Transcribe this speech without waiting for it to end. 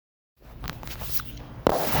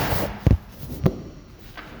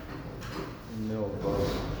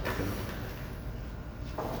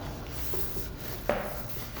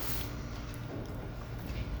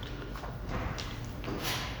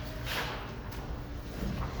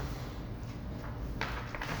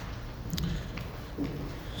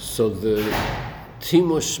So the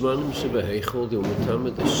Timo Shmanim Shebeheichel, the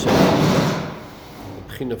Umatama, the Shemen,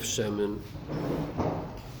 the Pchin of Shemen.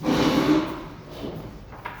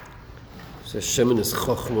 So Shemen is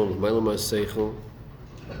Chochmah, L'mayla Ma'aseichel.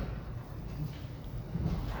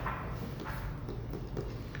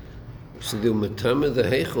 So the Umatama, the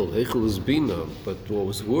Heichel is Bina, but what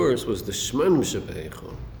was worse was the Shmanim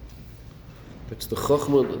Shebeheichel. That's the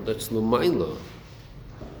Chochmah, that's L'mayla.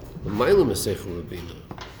 L'mayla Ma'aseichel L'bina.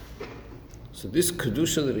 So this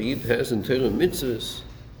Kedusha that a Yid has in Torah Mitzvas,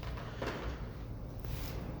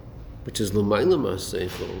 which is L'mayla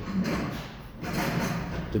Ma'aseichel,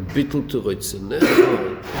 the Bittul to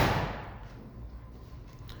Roitzenech,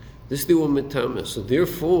 this is the Umatama. So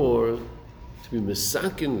therefore, to be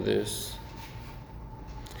Mesakin this,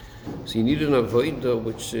 so you need an Avodah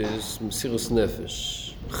which is Mesiras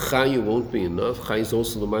Nefesh. Chaya won't be enough. Chaya is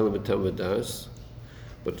also L'mayla B'tam V'das,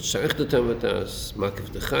 but Shaykh the Tam V'das,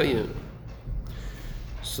 Makiv the Chaya.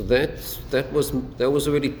 So that was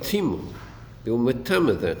already Timu. They were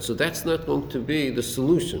metama that. So that's not going to be the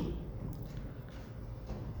solution.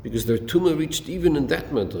 Because their tumah reached even in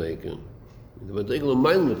that madrega. The madrega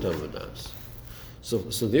l'mayl metama das.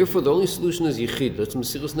 So therefore the only solution is yichid. That's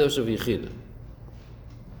Mesiras Nefesh of yichid.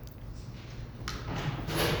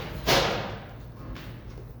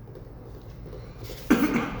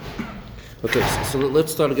 Okay, so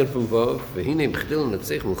let's start again from Vav. V'hinei b'chdil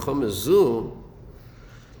netzech m'chom ezu.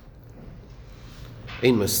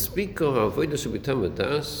 Ein maspiko ha'avodah shebitam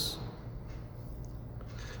v'das,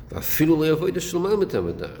 v'afilu le'avodah shelmal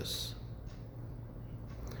bitam v'das.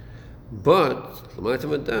 But l'mal bitam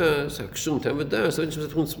v'das, ha'kshum bitam v'das,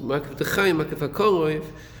 makiv t'chayim, makiv ha'koroiv,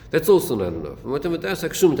 that's also not enough. L'mal bitam v'das,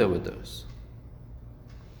 ha'kshum bitam v'das.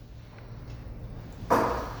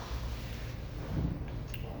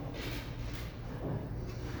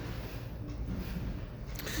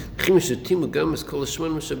 Chim shetimu gam es kol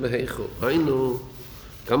ha'shmanim shebeheichel. Haynu,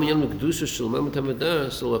 גם עניין מקדושה של מה מתם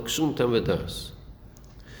ודס, או הקשום תם ודס.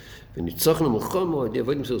 וניצחנו מלחמה, עד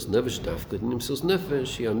יעבוד מסירות נפש דווקא, מסירות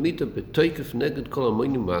נפש היא עמידה בתוקף נגד כל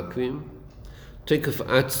המונים מעכבים, תוקף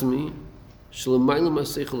עצמי, שלמעלה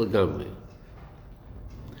מהשכל לגמרי.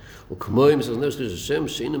 וכמו עם מסירות נפש של השם,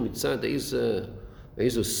 שאינה מצד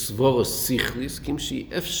איזו סבורה שכליס, כמו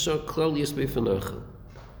שהיא אפשר כלל יש בפניך.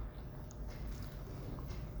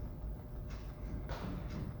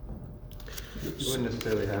 You wouldn't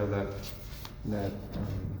necessarily have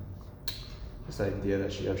this idea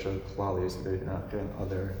that she showed klali is not in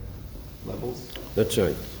other levels. That's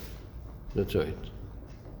right. That's right.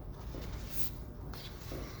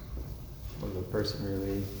 Was the person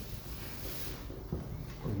really,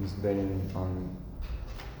 when he's been on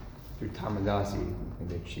through Tamadasi,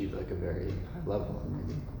 maybe achieved like a very high level, and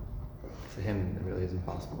maybe to him it really is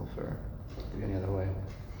impossible to be any other way.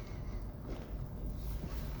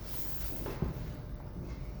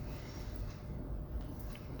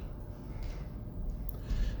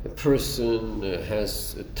 A person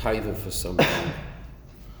has a taiva for something,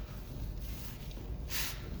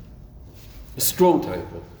 a strong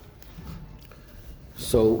taiva.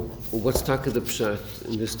 So, what's taka the pshat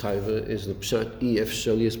in this taiva? Is the pshat ef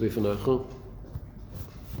shel yes b'fanachu?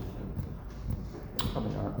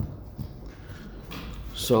 Probably not.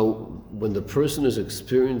 So, when the person is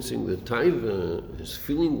experiencing the taiva, his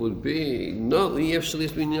feeling would be, no, ef shel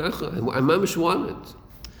yes b'fanachu. I mamish want it.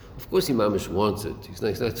 Of course, he mamish wants it. He's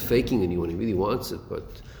not faking anyone. He really wants it.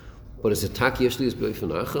 But is it taki yeshli is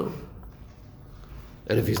b'ifanacha?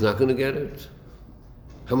 And if he's not going to get it,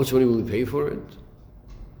 how much money will he pay for it?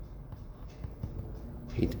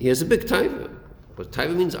 He has a big taiva, but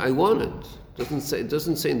taiva means I want it. It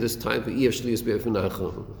doesn't say in this taiva yeshli is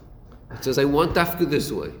b'ifanacha. It says I want dafka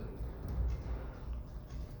this way.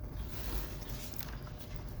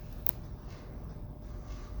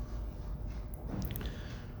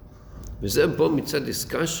 וזה בו מצד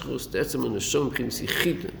איסקשרוס, בעצם הנשום מבחינת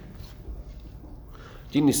יחידה.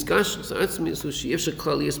 דין איסקשרוס עצמיס הוא שאי אפשר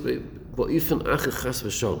כלל יש באופן אחר חס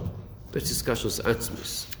ושלום. That's איסקשרוס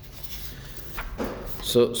עצמיס.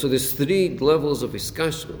 So there's three levels of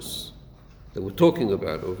iskashrus that we're talking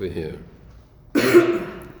about over here.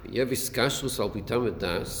 You have iskashrus al bitam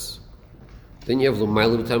v'das, then you have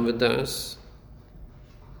l'mayla bitam v'das,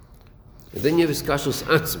 and then you have iskashrus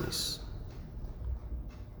atzmis.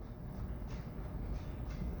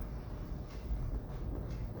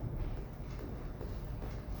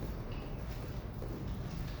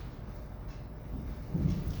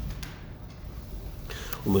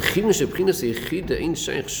 ומכיוון שבחינת היחידה אין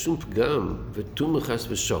שייך שום פגם וטומאה חס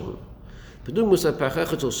ושלום. בדוגמוס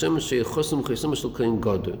הפרחת של שמש שיחוסם וחסם של כהן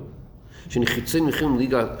גדול, שנחיצי מכם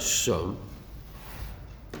ליגה שם,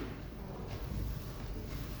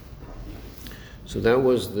 So that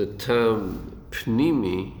was the tam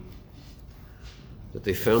pnimi that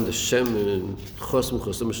they found the shemen chosm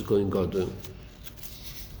chosam shekoyin gadol.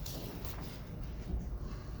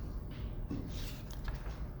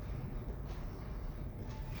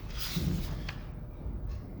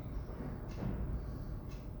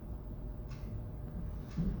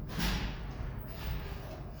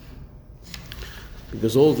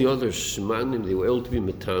 Because all the other shemanim, they were able to be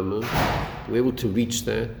metama, they were able to reach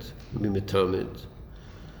that, be metamed.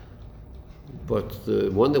 But the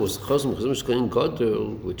one that was chosm shkoyin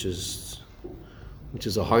gadol, which is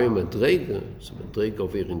a higher madrega, it's a madrega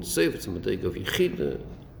of Erin Seif, it's a madrega of Yechida.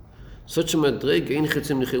 Such a madrega, ein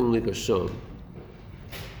chetzim nechilin legasham.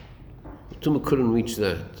 The Tumah couldn't reach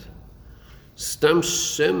that. Stam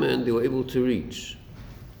shemen, they were able to reach.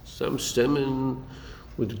 Stam shemen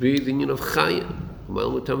would be the union of chaya,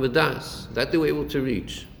 that they were able to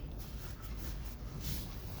reach.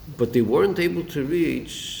 But they weren't able to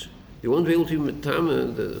reach, they weren't able to be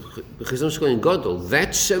metama, the chizam shkoyin gadol. That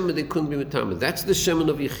shemen they couldn't be metama. That's the shemen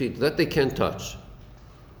of Yechid, that they can't touch.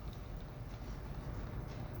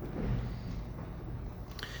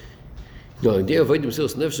 Now, the idea of avoid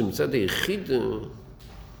themselves nefesh mitzad the Yechid,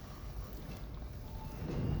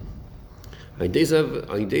 ideas of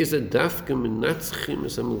dafke menatzchim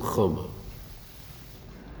es hamilchama.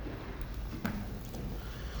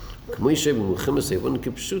 כמו ישב במלחמת סייבון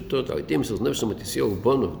כפשוטות, על ידי מסירת נפש המתיסיה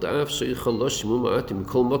ובונו, דאף שהיא חלוש שימו מעטים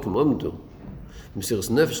מכל מוקם עומדו.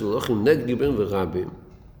 מסירת נפש ללוחים נגד גיברים ורבים.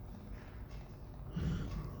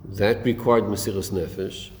 That required מסירת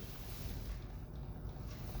נפש.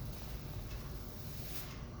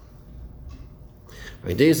 על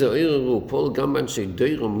ידי זה ערערו פועל גם באנשי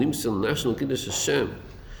דיירם למסר נפש לקדש השם,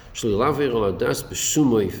 שלא לעבור על הדס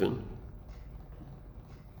בשום אופן.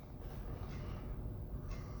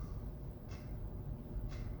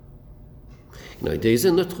 Now, deze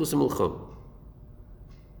is not chus milcham.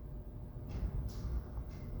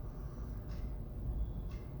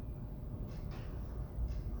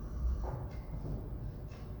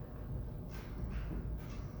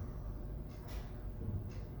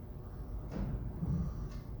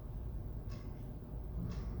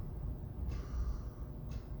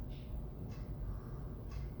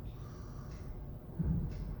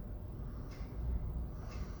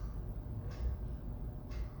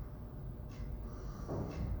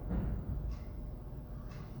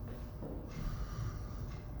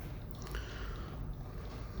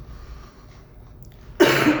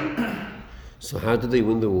 So how did they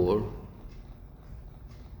win the war?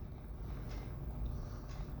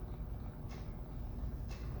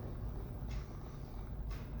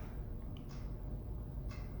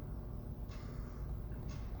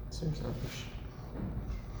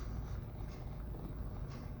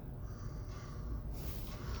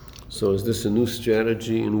 So is this a new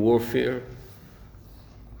strategy in warfare?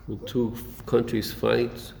 When two countries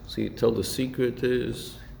fight, so you tell the secret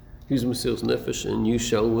is, use Mesiras Nefesh and you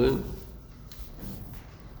shall win?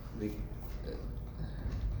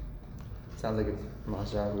 Sounds like if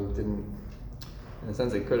Mashavu didn't, in a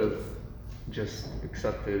sense, they could have just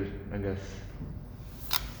accepted, I guess.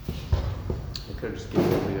 They could have just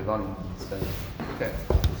given it to Yavani and said, okay,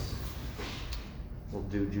 we'll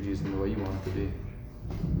do Judaism the way you want it to be.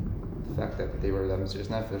 The fact that they were that Mesiras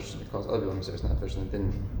Nefesh, it caused other people Mesiras Nefesh, and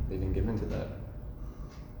they didn't give in to that.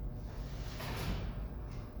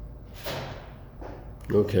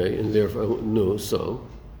 Okay, and therefore, no, so.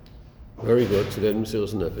 Very good, so that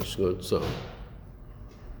Mesiras Nefesh, good, so.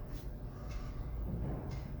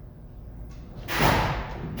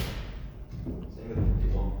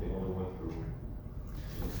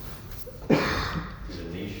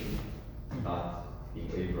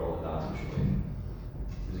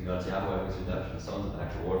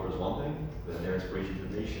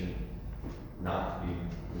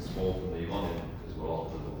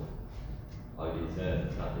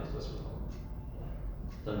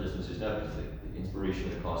 The inspiration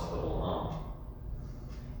that costs the whole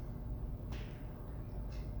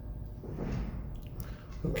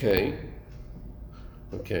Okay.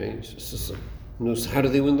 So how do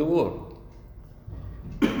they win the war?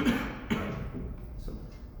 So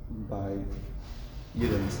by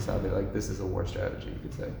Yidden, this is how this is a war strategy, you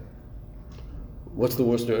could say. What's the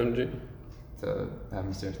war strategy? To have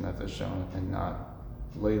Mesiras Nefesh shown and not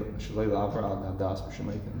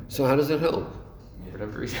So how does that help? For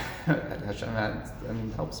whatever reason, Hashem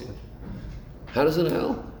and helps you. How does it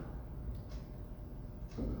help?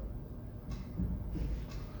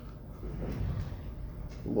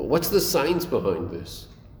 What's the science behind this?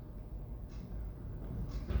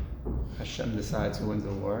 Hashem decides who wins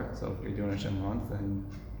the war, so if you're doing Hashem wants, then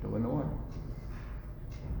you'll win the war.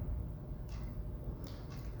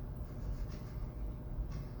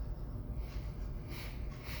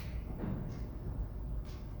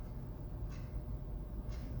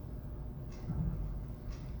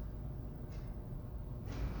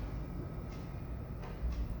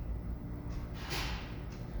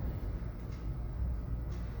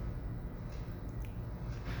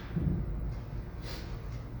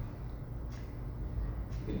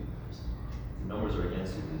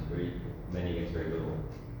 Chassid is very many against very little.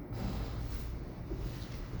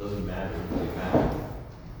 It doesn't matter. It doesn't matter.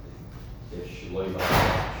 If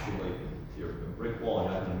you're a brick wall,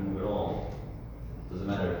 you're not going to move at all. It doesn't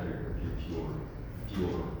matter if you're pure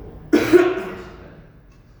or you're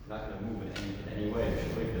not going to move in any way.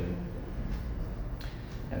 If you're then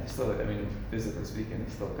and still, I mean, physically speaking,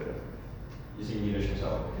 he still could have. you see Yiddish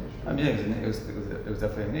yourself. I mean, it was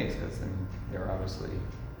definitely a mix because they were obviously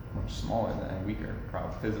much smaller and weaker,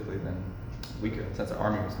 probably physically than weaker. Since the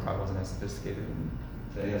army wasn't as sophisticated.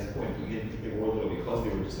 That's the point. They were little because they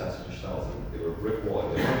were just such a shell. They were a brick wall.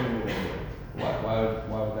 They weren't even moving anywhere.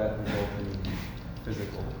 Why would that result in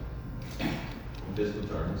physical? In physical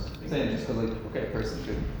terms. Saying just because a person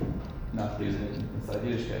could not be using it inside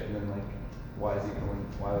Yiddishkeit, and then why is he going to win?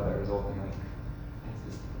 Why would that result in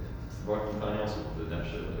It's the Rabanan also the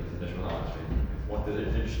national knowledge.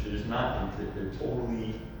 They're just not. They're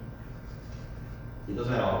totally. It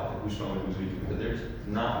doesn't matter who's strong and who's weak because they're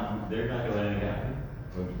not going to let anything happen.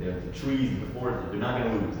 They have the trees and the forest. They're not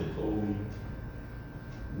going to lose. They're totally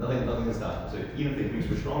nothing to stop. So even if the Greeks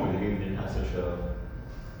were stronger, they didn't have such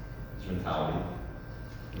mentality.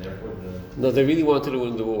 And therefore, No, they really wanted to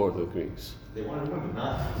win the war, the Greeks. they wanted to win, but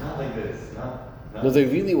not like this. Not No, they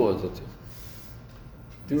really wanted to.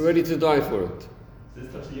 They were ready to die for it.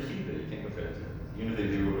 This touched the Yechida. You can't compare it to. Even if they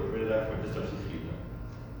were ready to die for it, this touched the Yechida.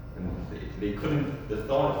 And they couldn't. The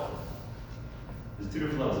thought. There's two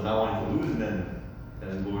different levels of not wanting to lose, and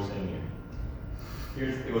then what we're saying here.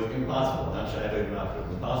 It was impossible. Not shy of not. It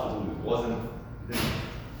was impossible to lose. It wasn't.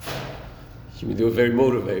 You mean they were very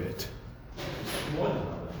motivated? More than that.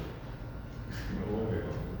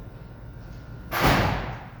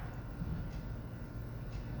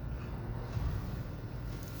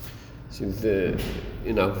 See,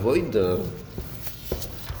 in Avodah,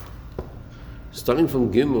 starting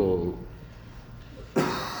from Gimel,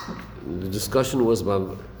 the discussion was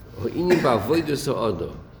about Avodah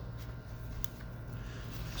Sa'ada.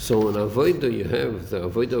 So in Avodah you have the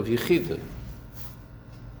Avodah of Yechida.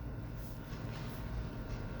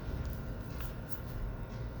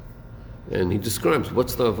 And he describes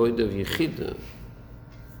what's the Avodah of Yechida.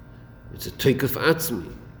 It's a Teikaf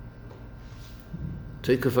Atzmi.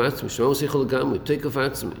 Teikaf Atzmi. Shema Seichel Gamri. Teikaf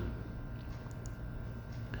Atzmi.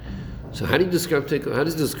 So how does he describe Teikaf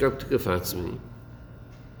Atzmi?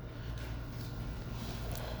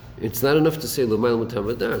 It's not enough to say L'mayl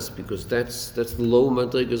Matavadas because that's the low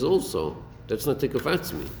Madrigas also. That's not Teikaf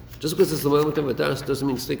Atzmi. Just because it's L'mayl Matavadas doesn't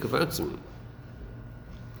mean it's Teikaf Atzmi.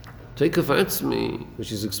 Teikaf Atzmi,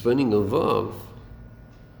 which is explaining of Vav,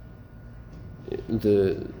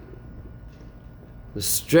 the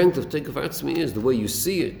strength of Teikaf Atzmi is the way you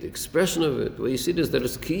see it, the expression of it. The way you see it is that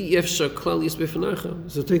it's Ki Yefshar Klal Yis B'Fanacha.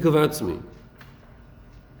 It's a Teikaf Atzmi.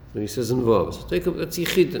 And he says in Vav, so that's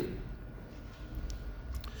Yechida.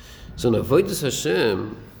 So in Avodas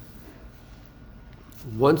Hashem,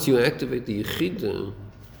 once you activate the Yechida,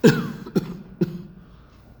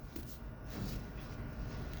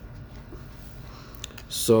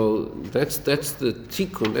 so that's the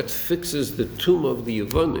tikkun, that fixes the tomb of the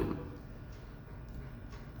Yevonim.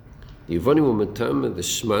 The Yevonim were metame the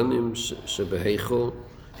shmanim shebeheichel,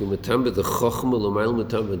 they were metame the chochma l'mayl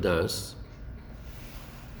metame das.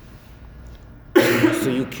 So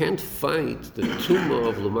you can't fight the tumah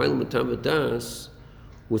of l'mayl metame das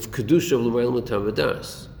with kedusha of l'mayl metame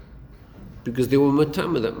das, because they were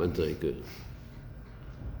metame that madrega.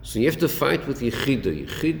 So you have to fight with Yechida.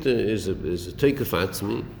 Yechida is a Teikaf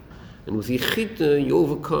Atzmi, and with Yechida you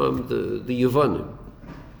overcome the Yevonim,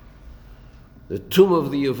 the tomb of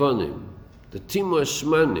the Yevonim, the Tima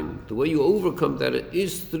Shmanim. The way you overcome that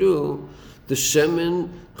is through the Shemen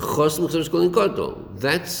Chos Mechzor Shkolin Gadol.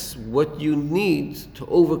 That's what you need to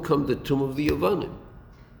overcome the tomb of the Yevonim.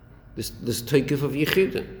 This Teikaf of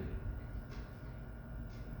Yechida.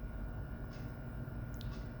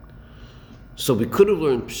 So we could have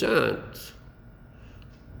learned Pshat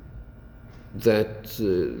that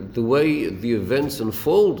the way the events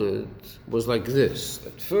unfolded was like this.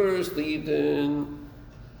 At first, the Yidden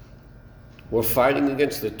were fighting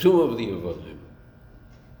against the tomb of the Yevonim.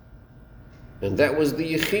 And that was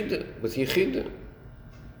the Yechida, with Yechida.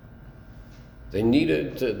 They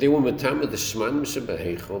were metame the Shmanim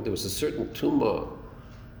Shebeheichel. There was a certain tumah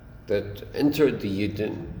that entered the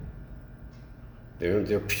Yidden.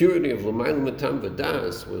 Their purity of l'mayl matam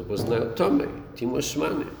v'das was now tamei, timo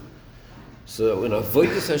shmanim. So in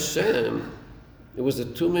Avodas Hashem, it was a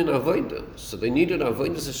tumah in Avodah. So they needed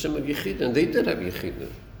Avodas Hashem of Yechida, and they did have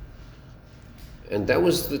Yechida. And that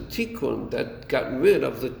was the tikkun that got rid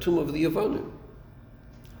of the tomb of the Yevonim.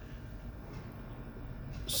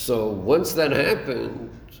 So once that happened,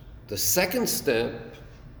 the second step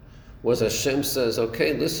was Hashem says,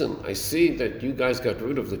 okay, listen, I see that you guys got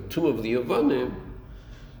rid of the tomb of the Yevanim,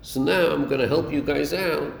 so now I'm going to help you guys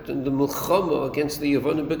out in the Milchama against the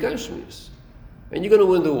Yevanim Begashmis. And you're going to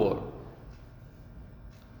win the war.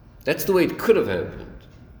 That's the way it could have happened.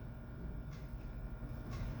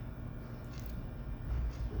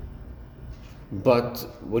 But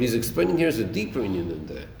what he's explaining here is a deeper meaning than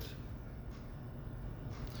that.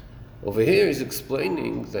 Over here he's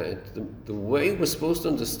explaining that the way we're supposed to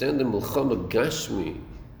understand the Milchama Gashmi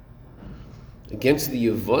against the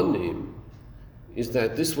Yevanim is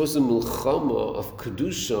that this was a Milchama of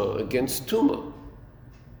Kedusha against Tumah.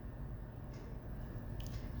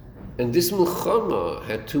 And this Milchama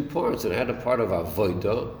had two parts. It had a part of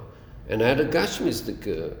Avodah and it had a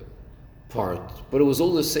Gashmistic part. But it was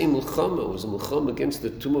all the same Milchama. It was a Milchama against the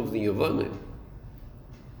Tumah of the Yevanim.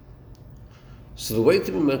 So the way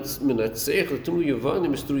to be menatzeich the Tumah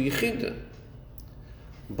Yevanim is through Yechida.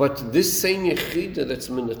 But this same Yechida that's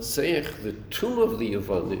menatzeich the Tumah of the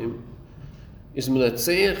Yevanim is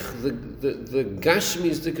menatzeich the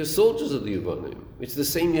Gashmis, the soldiers of the Yevanim. It's the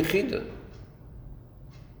same Yechida.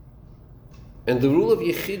 And the rule of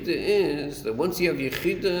Yechida is that once you have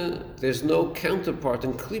Yechida, there's no counterpart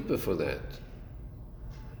in Klippa for that.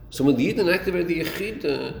 So when the Yidden activated the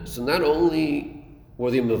Yechida, so not only were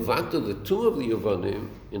they mevata the tomb of the Yevanim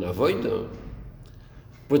in Avodah,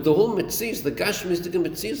 but the whole Mitzvas, the Gashmistic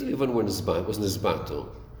Mitzvahs of the Yevanim was Nizbato.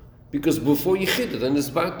 Because before Yechida, then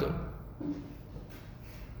Nizbato.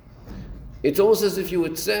 It's almost as if you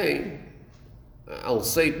would say, I'll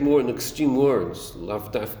say it more in extreme words,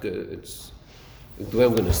 Lav Dafka, it's the way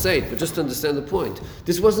I'm going to say it, but just to understand the point.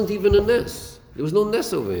 This wasn't even a Nes. There was no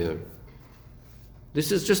Nes over here.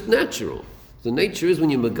 This is just natural. The nature is when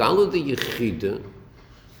you megalo the Yechida,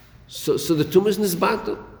 so the tomb is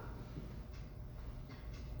Nizbato.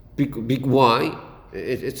 Why?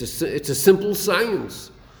 It's a simple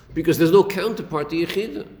science. Because there's no counterpart to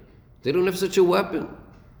Yechida. They don't have such a weapon.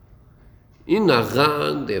 In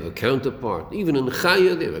Naran, they have a counterpart. Even in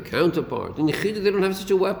Chaya, they have a counterpart. In Yechida, they don't have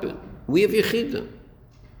such a weapon. We have Yechida.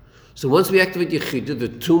 So once we activate Yechida, the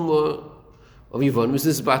tumah of Yevanim is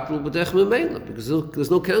this battle b'dech memela, because there's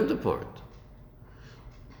no counterpart.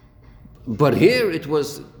 But here it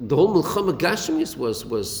was, the whole Milchama Gashmis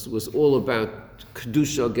was all about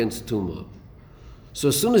Kedusha against tumah. So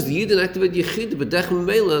as soon as the Yidden activated Yechida b'dech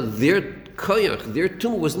memela, their koyach, their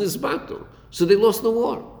tumah was in this battle. So they lost the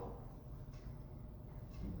war.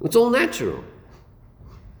 It's all natural.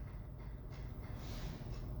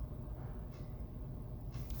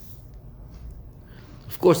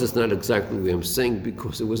 Of course, it's not exactly the way I'm saying,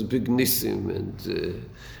 because it was big nisim,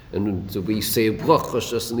 and we say a bracha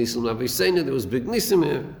shas nisim laviseina, there was big nisim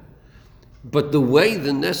here. But the way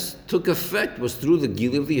the nes took effect was through the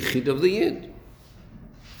gili of the yechid of the yid.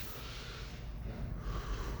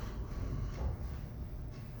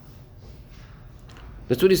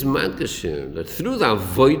 That's what he's madgash here, that through the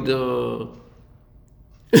avodah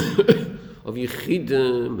of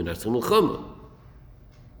yechidim and Asr Milchama,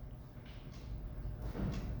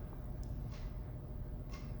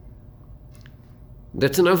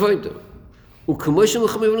 that's an avodah.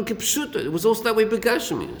 It was also that way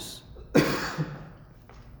begashmis.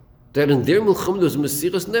 That in their milchama there was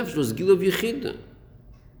mesiras nefesh, there was gil of yechida.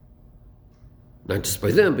 Not just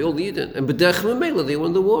by them, by all the Yidden. And b'derech memela, they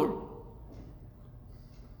won the war.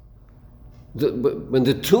 When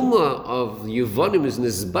the tumah of Yevanim is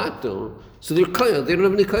nizbato, so they're kayach, they don't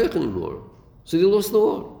have any kayach anymore. So they lost the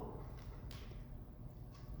war.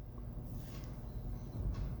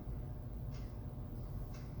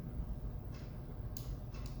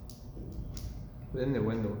 Didn't they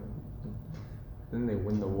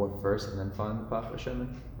win the war first and then find the Pach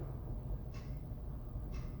Hashem?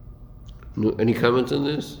 No, any comments on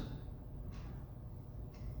this?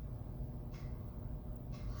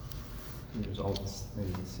 It was all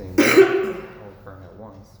maybe the same, all occurring at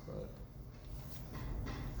once, but.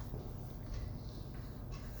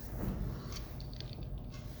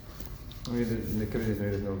 I mean, in the community,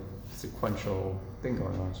 there's no sequential thing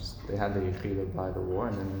going on. It's just they had the Yechida by the war,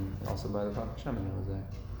 and then also by the Pach Hashem, and it was there.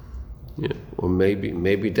 Yeah, or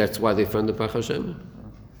maybe that's why they found the Pach Hashem.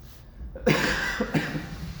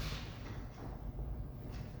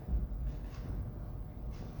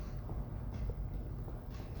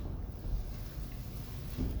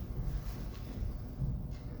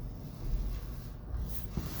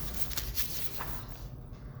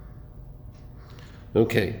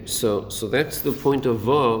 Okay, so that's the point of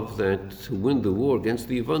Vav, that to win the war against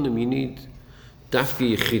the Yevanim, you need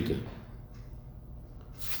Dafke Yechida.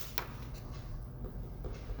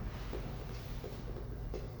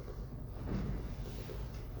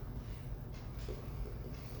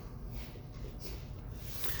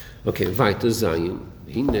 Okay, weiter sein.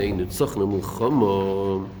 Hine ניצחנו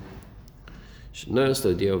מלחמה. שנעשת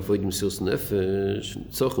על ידי עבוד מסירות נפש,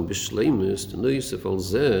 ניצחנו בשלמות, ונוסיף על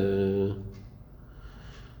זה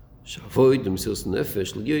שעבוד מסירות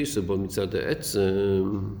נפש לא יעשה בו מצד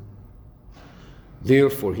העצם.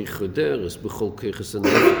 Therefore he חודרס בכל כיחס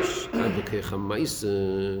הנפש, עד לכיח המעשה,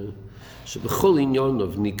 שבכל עניון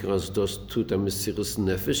נקרא דוסטות המסירות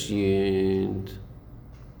נפש יד.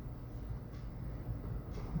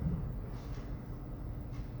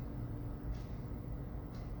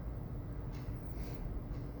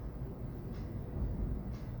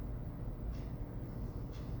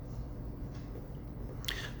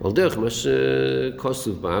 על דרך מה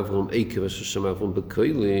שכוסף באברהם עקב אשר שמע אברהם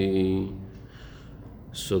בקולי.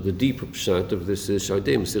 So the deeper pshat of this is שעל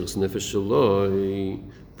ידי מסירות נפש שלו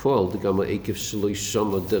פועל גם העקב שלו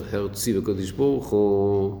ישמע דרך הרציב הקדוש ברוך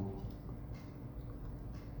הוא.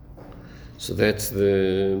 So that's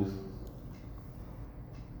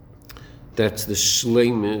the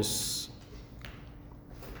shleimus.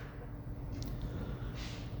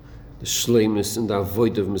 The shleimus and the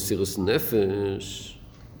avoid of mesiras nefesh.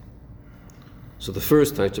 So the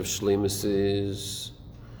first type of shleimus is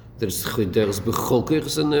there's chideres b'chol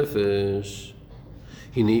keiches nefesh.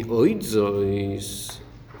 Hine oid zois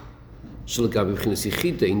shelagabi b'chinas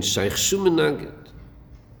yichida in shaykh shum menaged.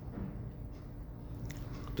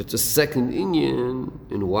 That's a second inyan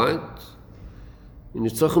in what? In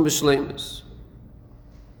nitzachim b'shleimus.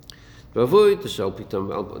 V'avoid shal pitam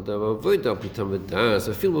v'avoid al pitam v'das.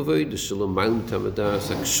 Afil v'avoid shal malim tam v'das,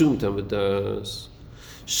 akshum tam v'das.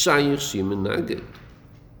 שייך שהיא מנגד.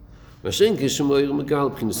 מה שאין כשמו עיר מגל,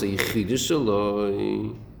 בחינת היחידה שלו,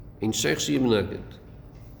 אין שייך שהיא מנגד.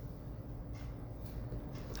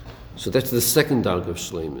 So that's the second darga of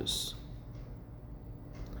shleimus.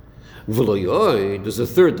 ולא יוי, there's a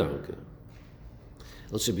third darga.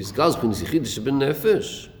 על שבסגל בחינת היחידה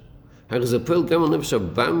שבנפש, הרי זה פועל גם על נפש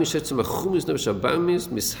הבאמיס, עצם החומס נפש הבאמיס,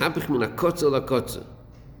 מסהפך מן הקוצר לקוצר.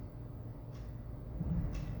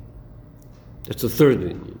 That's the third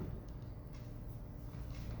union.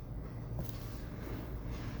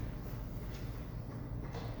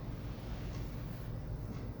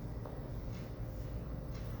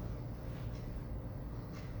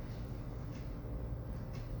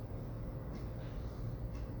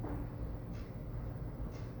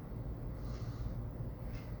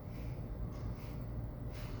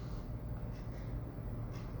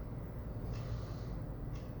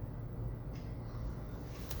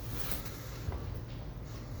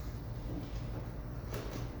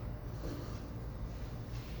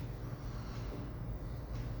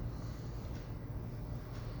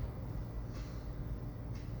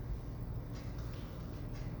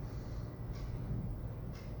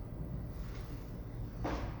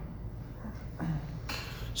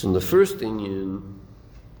 So in the first Indian,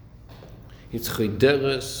 it's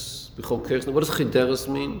chideres b'chol keiches. What does chideres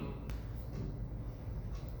mean?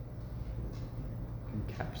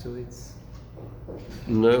 Encapsulates?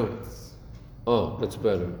 No. Oh, that's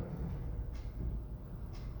better.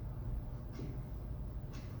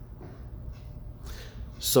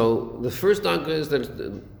 So the first darga is that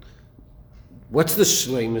what's the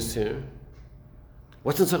shleimus here?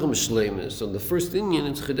 What's in Tzachim Shleimus? So the first Indian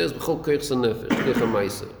is Chideres B'chol Keiches Nefesh, Keich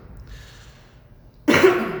HaMaisa.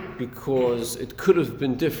 Because it could have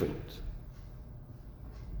been different.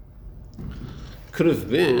 Could have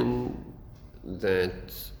been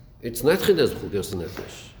that it's not Chideres B'chol Keiches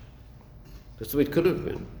Nefesh. That's the way it could have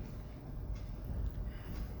been.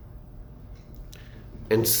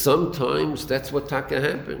 And sometimes that's what taka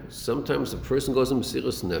happens. Sometimes a person goes in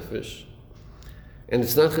Mesiras Nefesh, and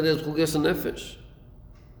it's not Chideres B'chol Keiches Nefesh.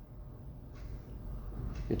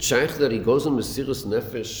 It's shaykh that he goes on Mesiras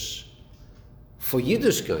Nefesh for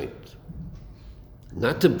Yiddishkeit,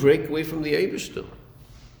 not to break away from the Eibishter.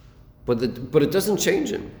 But it doesn't change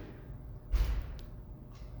him.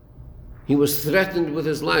 He was threatened with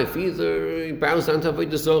his life. Either he bows down to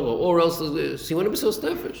Avodah Zarah, or else he went to Mesiras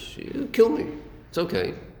Nefesh. He'll kill me. It's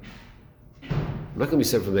okay. I'm not going to be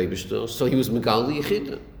saved from Eibishter. So he was Megal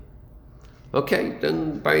Yechida. Okay,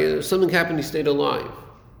 then something happened, he stayed alive.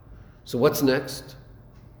 So what's next?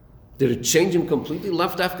 Did it change him completely?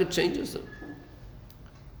 Lav dafka changes him.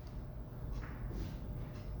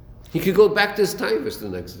 He could go back to his taivus the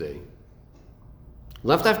next day.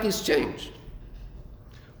 Lav dafka is changed.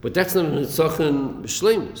 But that's not an Tzachim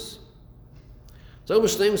B'Shleimus. Tzachim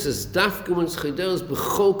B'Shleimus is dafka when it's chideres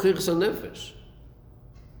b'chol keiches hanefesh.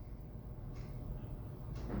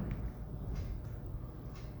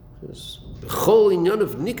 B'chol inyan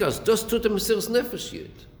of nikas does tut a mesiras nefesh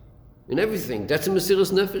yet. In everything, that's a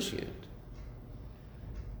mesiras nefesh yet.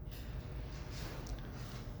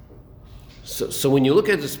 So when you look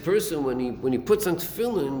at this person, when he puts on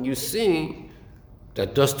tefillin, you see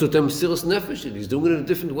that does to them Mesiras Nefesh. He's doing it in a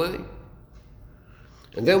different way.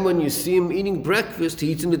 And then when you see him eating breakfast,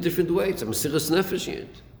 he eats in a different way. It's a Mesiras Nefesh yet.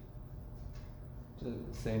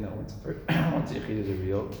 Saying that once Yechid is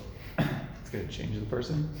revealed, it's going to change the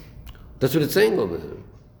person. That's what it's saying over there.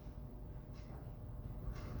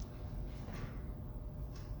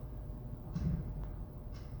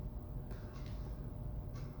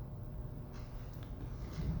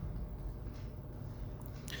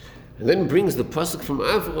 And then brings the pasuk from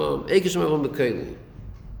Avraham, Eikesh Avraham B'Keili.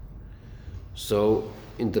 So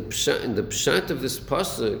in the pshat of this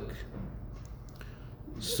pasuk,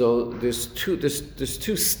 so there's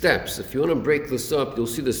two steps. If you want to break this up, you'll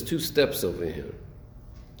see there's two steps over here.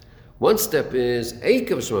 One step is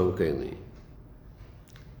Eikesh Avraham B'Keili.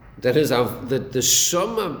 That is that the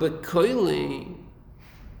Shama B'Keili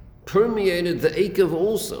permeated the Eikev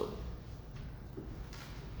also.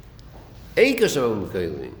 Eikesh Avraham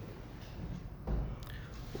B'Keili.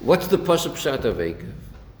 What's the pasuk pshat of Eikev?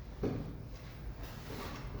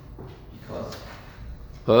 Because.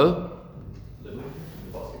 Huh? In the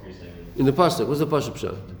pasuk, In the pasuk, what's you're saying. the pasuk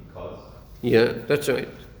pshat? Because. Yeah, that's right.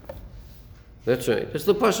 That's right. That's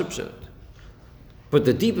the pasuk pshat. But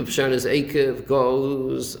the deeper pshat is Eikev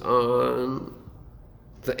goes on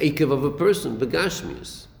the Eikev of a person,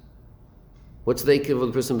 begashmius. What's the Eikev of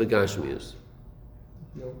a person, begashmius?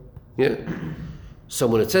 Yeah. So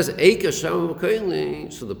when it says Eikesh Avraham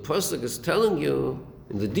B'Keili, so the pasuk is telling you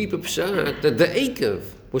in the deeper pshat that the Eikev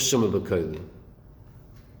was Shema B'Keili.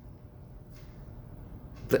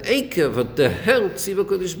 The Eikev had the held Tziva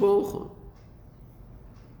Kodesh Baruch Hu.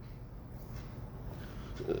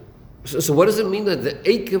 So what does it mean that the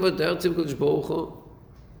Eikev had the held Tziva Kodesh Baruch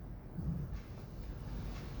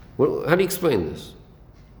Hu? How do you explain this?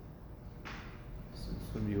 So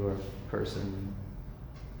when you were a person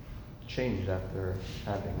changed after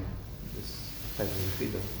having this type of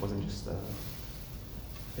Yechid, it wasn't just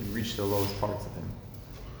it reached the lowest parts of him.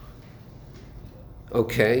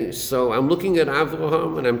 Okay, so I'm looking at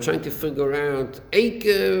Avraham and I'm trying to figure out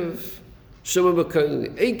Eikev Shema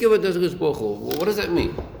B'Keili, Eikev Kodesh Baruch Hu. What does that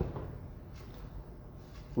mean?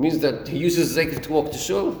 It means that he uses his Eikev to walk the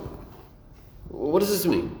shul. What does this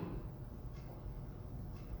mean?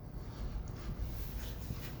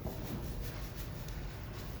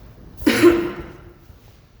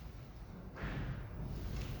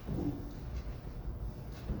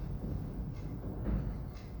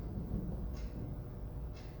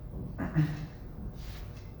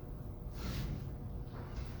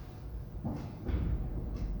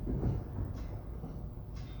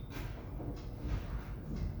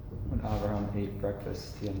 When Abraham ate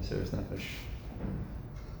breakfast, he had Mesiras Nefesh.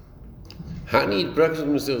 How do you eat breakfast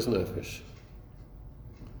with Mesiras Nefesh?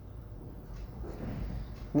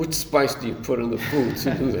 What spice do you put in the food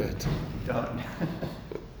to do that? Done.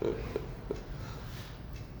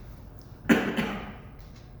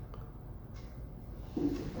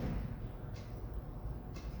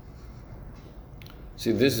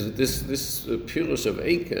 See, this pirush of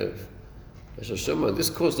Eikev, this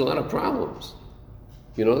caused a lot of problems.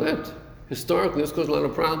 You know that? Historically, this caused a lot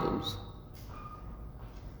of problems.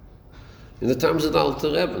 In the times of the Alter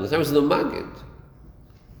Rebbe, in the times of the Maggid.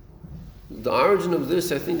 The origin of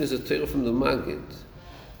this, I think, is a tale from the Maggid.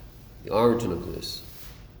 The origin of this.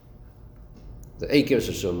 The Eikev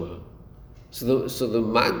Shema. So the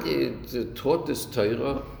Maggid taught this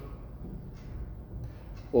Torah,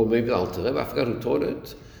 or maybe the Alter Rebbe, I forgot who taught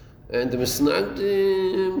it, and the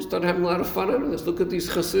Misnagdim started having a lot of fun out of this. Look at these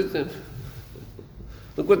Chassidim.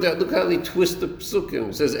 Look how they twist the psukim.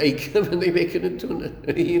 It says Eikev and they make it into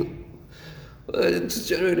an it's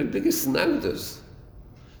generated biggest snagdas.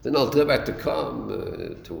 Then Alter Rebbe had to come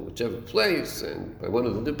to whichever place, and by one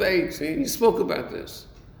of the debates, he spoke about this.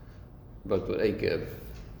 But Eikev.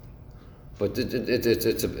 But that's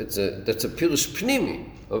a pirush pnimi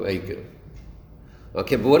of Eikev.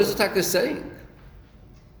 Okay, but what is the Taka saying?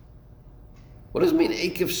 What does it mean,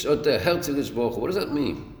 Eikev the Herzigish Baruch Hu? What does that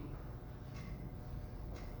mean?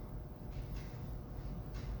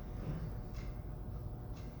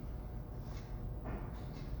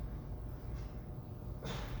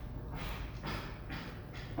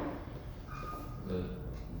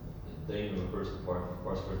 The aim of a person, part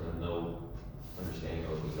person has no understanding of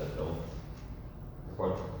those that don't. The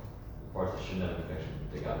parts that shouldn't have a connection,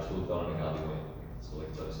 they got absolutely done in a godly way. So like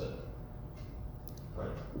I said. Right.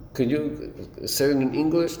 Could you say it in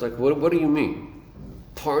English? Like, what do you mean?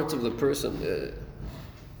 Parts of the person?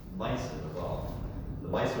 Mice involved. The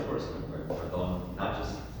mice of a person are done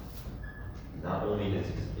not only his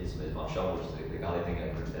machshava, which is the godly thing, I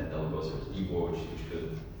understand that goes, Dibor, which could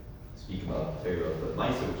speak about Torah, but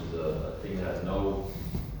Maisa, which is a thing that has no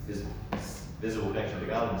visible connection to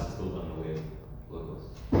godliness, is still done in a way of logos.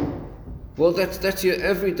 Well, that's your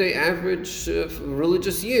everyday average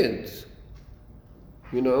religious yid.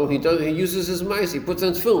 You know, he uses his Maisa, he puts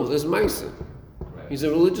on film with his Maisa. Right. He's a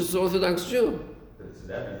religious Orthodox Jew. But it's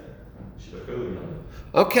everything. Should have clearly known.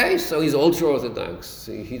 Okay, so he's ultra-Orthodox.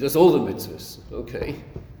 He does all the mitzvahs. Okay.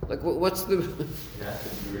 Like, what's the... Yeah, that's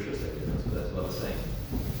the Rishos idea. That's what I was saying.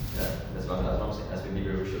 Yeah, that's what I'm saying. That's been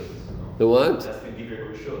Dibur Rishos. The what? That's been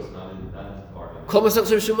Dibur Rishos, not in Bargain. Kol Masach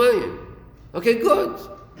Shemayim. Okay, good.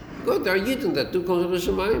 Good. There are Yidden that do Kol Masach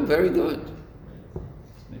Shemayim. Very good.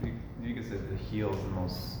 Maybe you could say the heel is the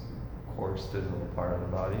most coarse visible part of the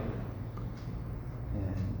body,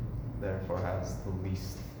 and therefore has the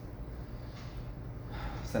least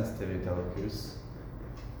sensitivity to Elokus.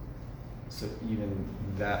 So even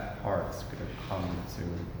that part could have come to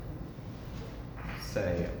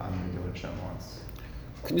say, I'm going to do what Hashem wants.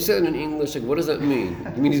 Can you say that in English? Like, what does that mean?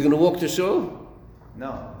 You mean he's going to walk the show?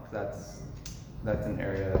 No, that's an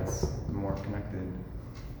area that's more connected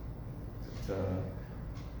to.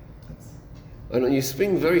 I don't. You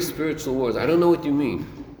speak very spiritual words. I don't know what you mean.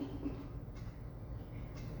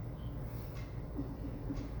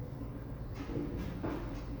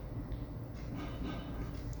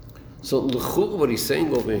 So, l'chur, what he's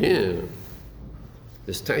saying over here,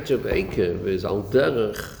 this Taitcha B'Ekev is al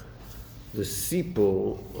derech the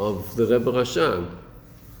sipur of the Rebbe Rashab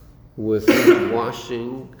with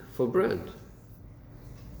washing for bread.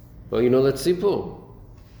 Well, you know that sipur.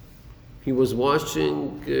 He was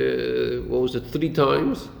washing, 3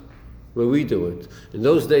 times? Where we do it. In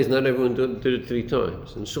those days, not everyone did it 3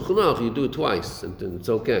 times. In Shulchan Aruch, you do it twice, and then it's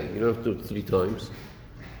okay. You don't have to do it 3 times.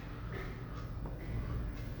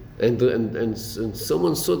 And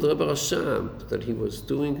someone saw the Rebbe Rashab that he was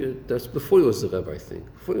doing it. That's before he was the Rebbe, I think.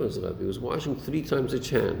 Before he was the Rebbe, he was washing 3 times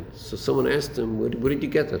each hand. So someone asked him, where did you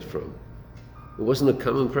get that from? It wasn't a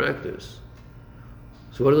common practice.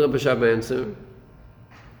 So what did the Rebbe Rashab answer?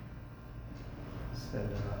 Said,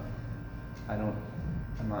 I'm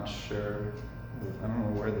not sure. I don't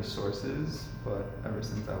know where the source is, but ever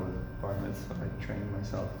since I was bar mitzvah, I trained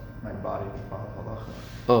my body to follow halacha.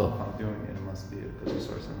 Oh. If I'm doing it, it must be there's a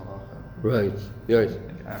source in halacha. Right. Right.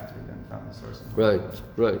 Like after he then found the source in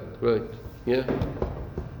halacha. Right. Yeah.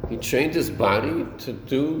 He trained his body to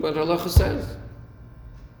do what halacha says.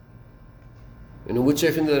 And in which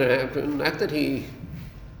everything that happened, not that he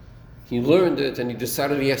learned it and he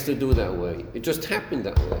decided he has to do it that way. It just happened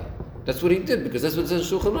that way. That's what he did because that's what it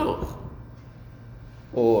says in Shulchan Aruch.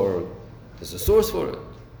 Or there's a source for it.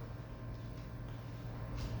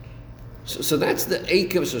 So that's the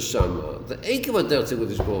Eikev Shoshama, the Eikev Adertzik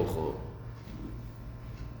with Baruch Hu.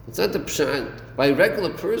 It's not the Pshat. By a regular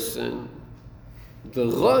person, the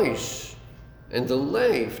Rosh and the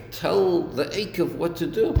Lev tell the Eikev what to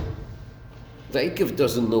do. The Eikev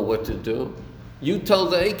doesn't know what to do. You tell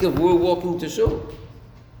the Eikev we're walking to Shul.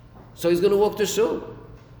 So he's going to walk to Shul.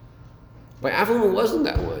 By Avram it wasn't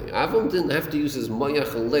that way. Avram didn't have to use his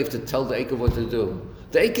Mayach and Lev to tell the Eikev what to do.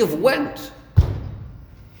 The Eikev went.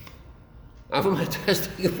 Avram had to ask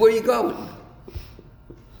the Eikev, where are you going?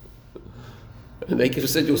 And the Eikev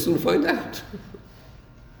said, you'll soon find out.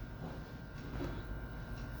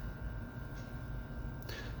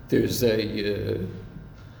 There's a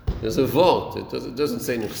vote. It doesn't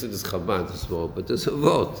say in Chassidus Chabad this vote, but there's a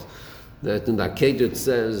vote that in the Akedah it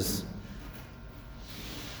says,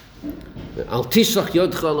 Al tishlach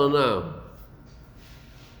yodcha lanav.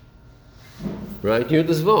 Right? You hear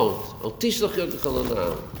this vote. Al tishlach yodcha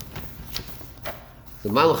lanav. The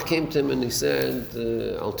Malach came to him and he said,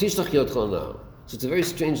 Al tishlach yodcha lanav. So it's a very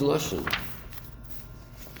strange lashon.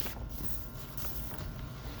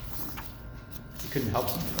 He couldn't help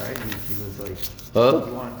him, right? He was like, he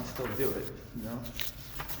wanted to still do it, you know?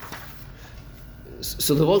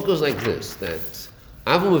 So the vote goes like this, that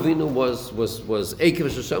Avram Avinu was Eikev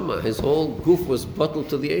Shoshama. His whole goof was bottled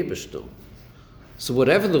to the Eibishter. So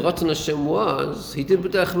whatever the Ratzon Hashem was, he did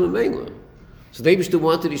b'derech memela. So the Eibishter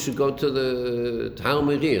wanted he should go to Har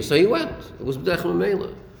Moriah. So he went. It was b'derech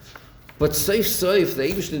memela. But safe, the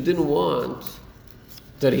Eibishter didn't want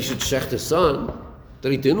that he should shech his son,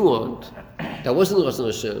 that he didn't want. That wasn't the Ratzon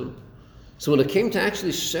Hashem. So when it came to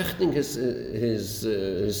actually shechting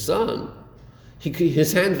his son,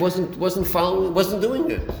 his hand wasn't following, wasn't doing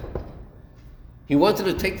it. He wanted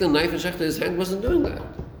to take the knife and shecht, his hand wasn't doing that.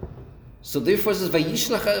 So therefore it says,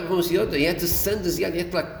 Vayishlach Avram Yoda. He had to send his yad, he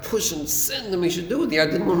had to like push and send him, he should do it. The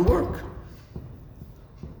yad didn't want to work.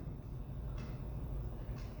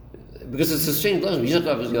 Because it's a strange lesson. Vayishlach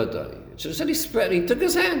Avram Yoda. It should have said he took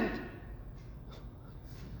his hand.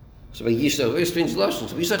 So Vayishlach, very strange lashon.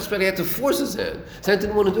 So Vayishlach had to force his hand. His hand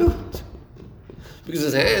didn't want to do it. Because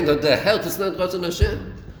his hand, the health, is not Ratzon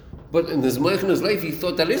Hashem. But in his Moich and his life, he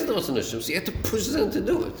thought that is the Ratzon Hashem. So he had to push his hand to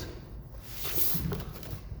do it.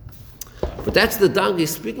 But that's the dog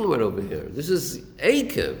he's speaking about over here. This is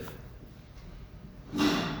Eikev.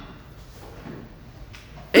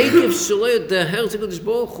 Eikev Shalei the Herz HaKadosh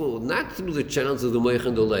Baruch Hu, not through the channels of the Moich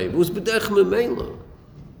and the life. It was B'derech Memela.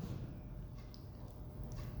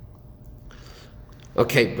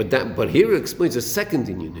 Okay, but here he explains a second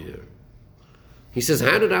inyan here. He says,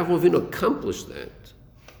 how did Avraham Avinu accomplish that?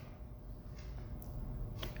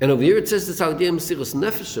 And over here it says it's al yedei Mesiras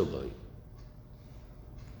Nefesh Shalai.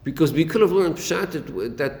 Because we could have learned Pshat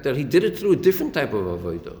that he did it through a different type of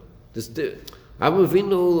avodah. Avraham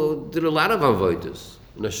Avinu did a lot of avodas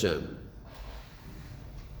in Hashem.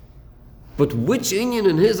 But which inyan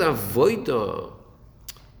in his avodah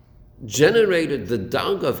generated the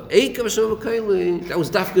darg of Eikav Hashem V'Kaili? That was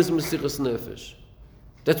Dafkas Mesiras Nefesh.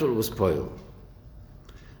 That's what it was poil.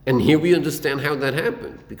 And here we understand how that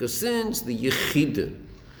happened. Because since the Yechida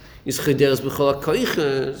is Chideres B'chol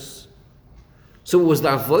HaKoiches, so it was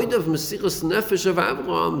the avoid of Mesiras Nefesh of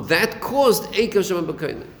Avraham that caused Eikav Hashem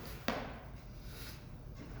V'Kaili.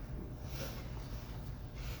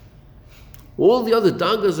 All the other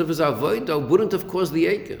dargas of his avodah wouldn't have caused the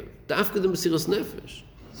Eikav. Dafka the Mesiras Nefesh.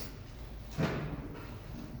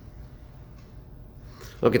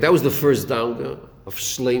 Okay, that was the first darga of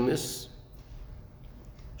Shleimus.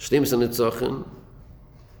 Shleimus and Nitzachin.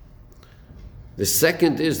 The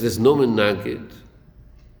second is there's no menagid.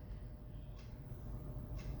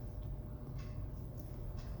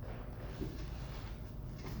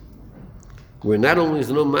 Where not only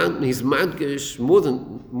is no man, he's madgish more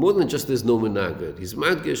than just there's no menagid. He's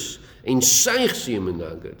madgish in shaykh shiyim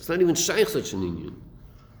menagid. It's not even shaykh such an inyan.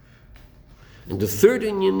 And the third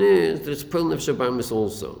inyan is that it's Poil Nefesh Abamis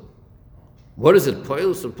also. What is it,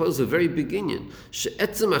 Poil? So Poil is the very beginning.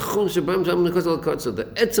 She'etzem achum she'bam sham nekos al kotza. The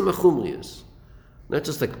etzem achumrius. Not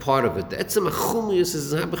just like part of it. The etzem achumrius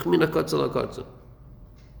is habach min hakotza al kotza.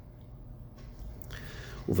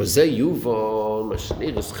 Uvazeh yuval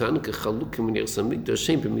mashneres Chanukah Chalukim in Yeres HaMikdash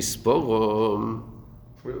Shem b'misporom.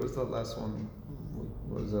 What was that last one?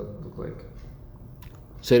 What does that look like?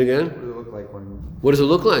 Say it again? What does it look like when... What does it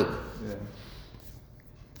look like? Yeah.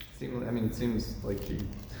 It seems like he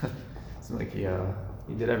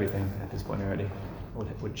did everything at this point already.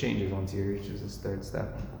 What changes once he reaches his third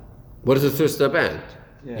step? What is the third step at?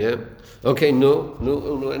 Yeah. Okay,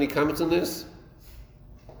 no. Any comments on this?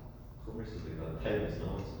 It's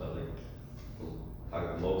about like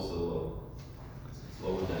how low, so low. It's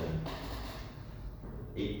lower than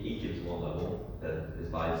 8 gives one level that his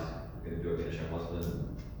body's going to do a Hashem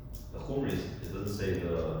husband. The chumris, it doesn't say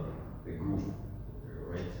the group,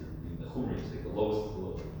 right? The chumris, like the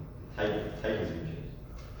lowest type is going to change.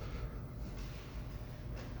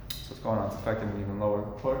 So it's going on, it's affecting an even lower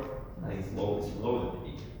part. I think it's lower than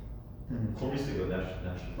 8. Chumris to go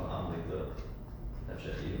nefesh ba'am, like the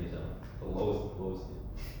nefesh even is the lowest.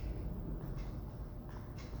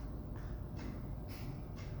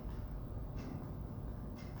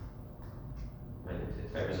 Right,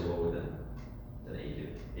 if fibers are lower than Akib.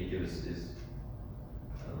 Akib is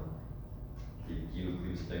I don't know. He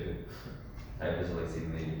was bigger. Fibers are like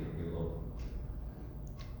seemingly even lower.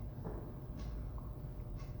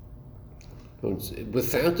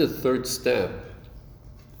 Without the third step,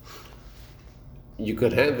 you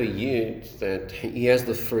could have a yid that he has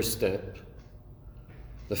the first step.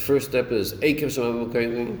 The first step is Eikev Hashem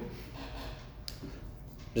V'Kaili.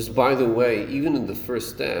 Just by the way, even in the first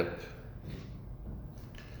step,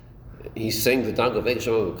 he's saying the dog of Eikev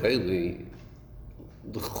Hashem V'Kaili.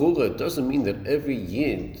 The chura doesn't mean that every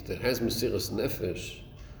yid that has Mesiras Nefesh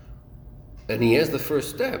and he has the first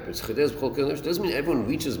step, it's Chides B'chol Kol Nefesh, doesn't mean everyone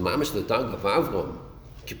reaches Mamish the dog of Avram.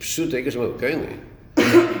 Kipshut Eikev Hashem V'Kaili.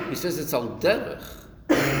 He says it's al derech.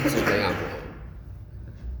 It's a Abraham.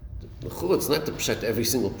 The chura, it's not the pshat every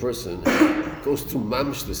single person goes through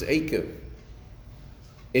mamish this eikev.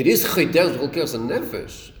 It is chayder v'kolkeres and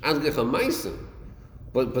nefesh ad gechamaisa,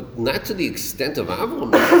 but not to the extent of Abraham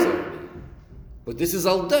necessarily. But this is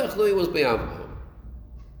al derech, though he was by Abraham.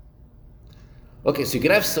 Okay, so you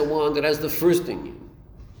could have someone that has the first inyan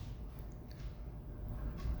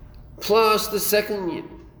plus the second inyan.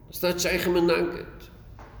 It's not shaykhem and nagid.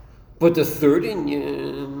 But the third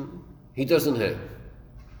inyan, he doesn't have.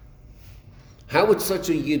 How would such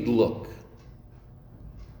a yid look?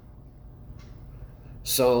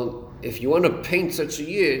 So, if you want to paint such a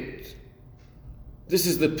yid, this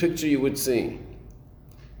is the picture you would see.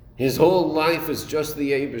 His whole life is just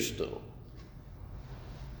the Eibishter.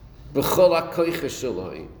 B'chol ha'koiches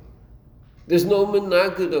shalai. There's no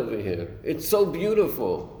menaged over here. It's so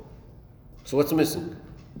beautiful. So what's missing?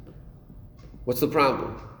 What's the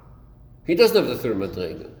problem? He doesn't have the third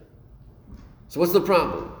madrega. So what's the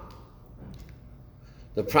problem?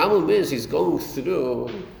 The problem is he's going through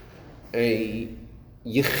a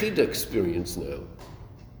yechid experience now.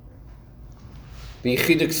 The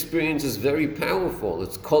yechid experience is very powerful.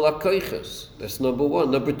 It's kol ha'koiches. That's number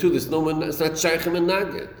one. Number two, it's not shaykh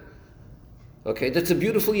menaged. Okay, that's a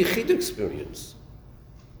beautiful yechid experience.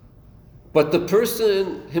 But the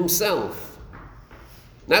person himself,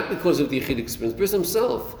 not because of the yechid experience, the person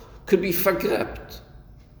himself could be vergrept.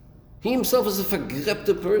 He himself is a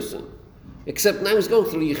vergrepte person. Except now he's going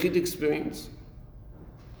through a yechid experience.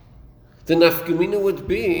 The nafkamina would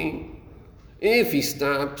be, if he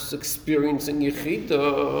stops experiencing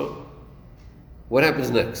yechida, what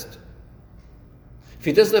happens next? If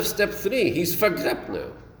he doesn't have step 3, he's vergrept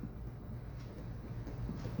now.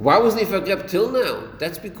 Why wasn't he vergrept till now?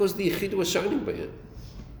 That's because the yechida was shining by him.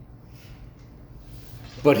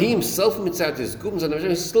 But he himself, mitzat his gubens and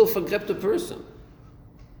everything, is still a vergrepte person.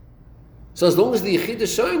 So as long as the yechida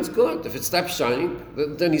shines, good. If it stops shining,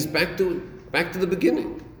 then he's back to the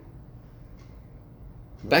beginning.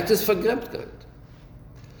 Back to his vergreptkeit.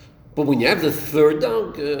 But when you have the third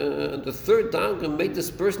darga made this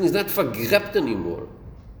person, he's not vergrept anymore.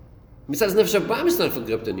 Mitzat nefesh habam is not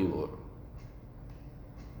vergrept anymore.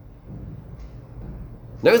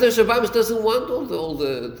 Now nefesh habam doesn't want all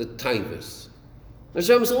the taivas. Nefesh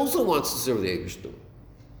habam also wants to serve the Eibishter.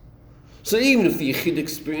 So even if the yechid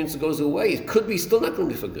experience goes away, it could be still not going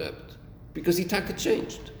to be vergrebt, because he taka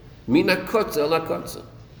changed. Mina kotza la kotza.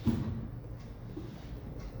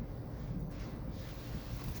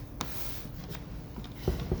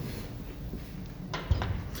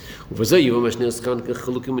 וזה יום השני חנוכה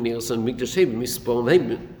חלוקים מן ירסן מקדש הם מספורם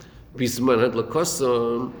הם בזמן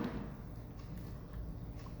הדלקוסם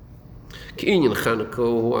כי עניין חנוכה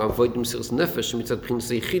הוא עבוד מסירות נפש מצד בחינת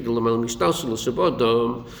היחיד למעלה משטר שלו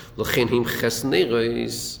שבאדם לכן הם חס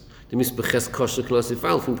נרס דמסבחס כושר כנס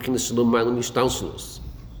יפעל לפי בחינת שלו מעלה משטר שלו.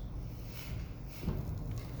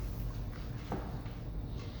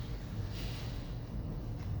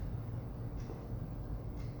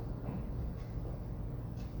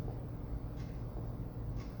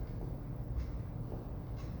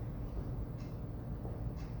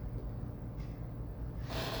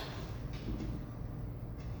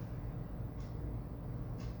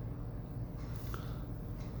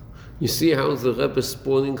 You see how the Rebbe is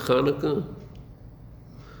spoiling Chanukah?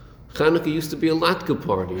 Chanukah used to be a latka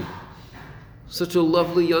party. Such a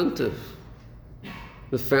lovely yontif.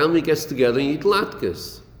 The family gets together and eat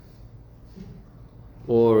latkes.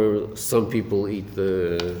 Or some people eat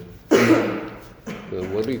the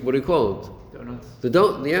what do you call it? Donuts.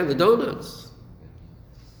 The donuts.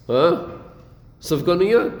 Huh?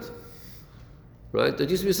 Safganiyat. Right? That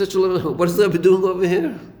used to be such a lovely... What is the Rebbe doing over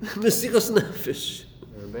here? Mesiras nefesh.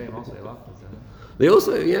 They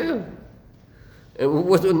also, yeah. And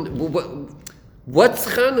what's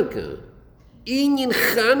Chanukah? In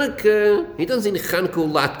Chanukah, he doesn't say Chanukah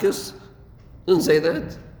latkes. Doesn't say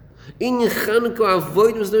that. In Chanukah,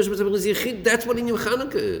 avoid that's what in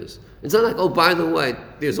Chanukah is. It's not like, oh, by the way,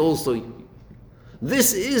 there's also.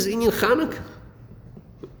 This is in Chanukah.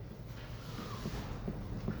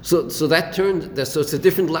 So that turned. So it's a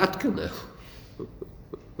different latka now.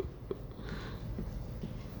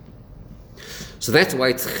 So that's why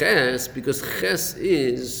it's ches, because ches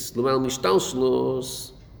is l'mal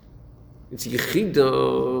mishtalshlos. It's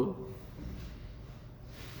yechida.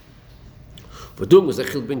 Vadum was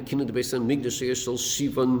echil ben kined beis hamikdash sheyesh shel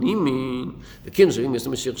shiva nimin. V'kin sheim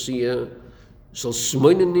yesem asher sheyeh shel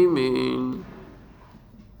shmoyne nimin.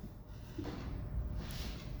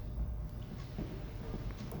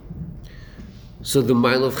 So the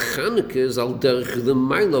mile of Chanukah is al derech the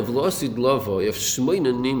mile of losid lavo of shmoyne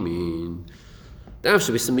nimin. Darf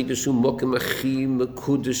she be some mikdash mokem achim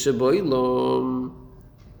mekudesh boilom.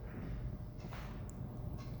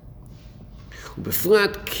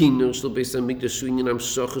 Befrat kiner shel beis hamikdash inyan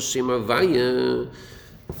amshach Hashem Havaya.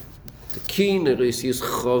 The kiner is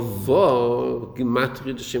chava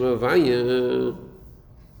gematria Hashem Havaya.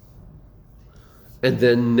 And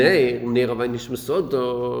then ner Havaya nishmas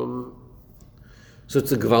Sodom. So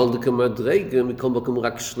it's a gewaltige madrege, we come back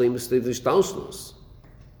rak shleimes the shtalshlos.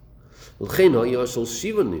 ולכן היה של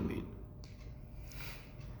שיבה נימין.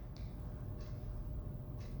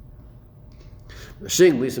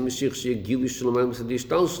 השם ביס המשיח שיגיל שלמה מסדי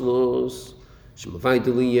שטלשלוס, שמבייד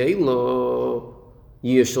לי יהיה לו,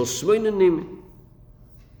 יהיה של שמונה נימין.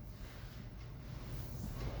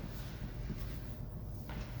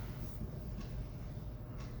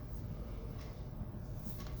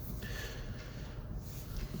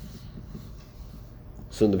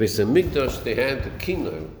 So in the Beis HaMikdash, they had the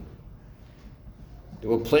kinnor. They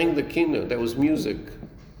were playing the kinnor. That was music.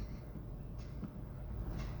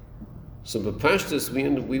 So b'pashtus,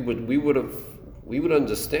 we would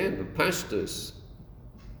understand b'pashtus.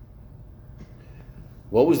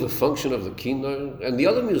 What was the function of the kinnor and the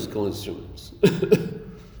other musical instruments?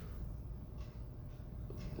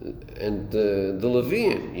 And the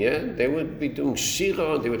Levian, they would be doing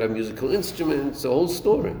shira, they would have musical instruments, the whole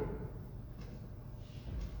story.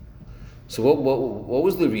 So what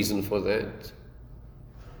was the reason for that?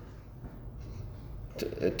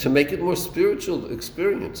 To make it more spiritual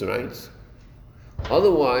experience, right?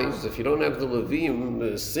 Otherwise, if you don't have the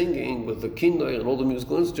Levian singing with the kinnor and all the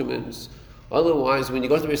musical instruments, otherwise, when you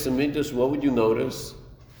go to the Beis HaMikdash, what would you notice?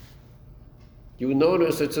 You would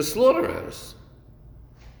notice it's a slaughterhouse.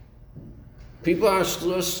 People are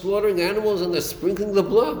slaughtering animals and they're sprinkling the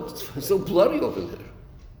blood. It's so bloody over there.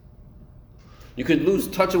 You could lose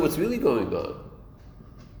touch of what's really going on.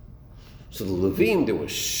 So the Levim, there was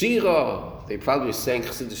shira. They probably sang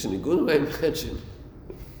Chassidish Nigunim, I imagine.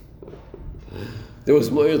 There was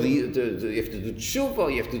more, you have to do tshuva,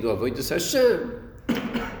 you have to do avodas Hashem.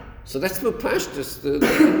 So that's the pashtus, the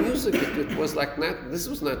music. It was like not. This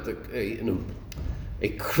was not a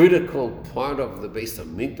critical part of the Beis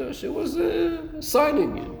HaMikdash. It was a side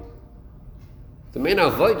inyan. The main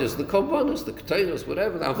avodas, the korbanos, the keteiros,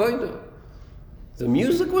 whatever, the avodah. The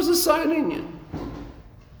music was a side inyan.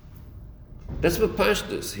 That's what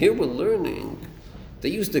pashtus. Here we're learning. They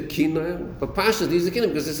used the kinnor, but pashtus they used the kinnor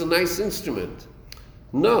because it's a nice instrument.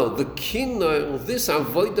 No, the kinnor, this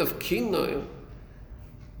avodah of kinnor,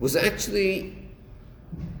 was actually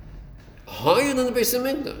higher than the Beis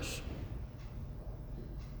HaMikdash.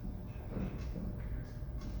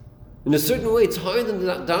 In a certain way, it's higher than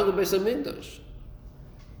the Darga Beis HaMikdash.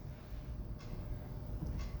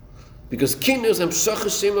 Because kinnor is Hamshach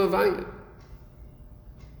Shem Havaya.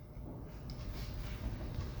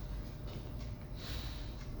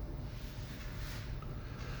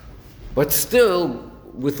 But still,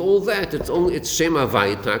 with all that, it's Shem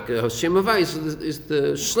Havaya. Shem Havaya is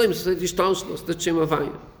the Shlem, it's the Shtalshlos, the Shem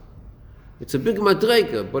Havaya. It's a big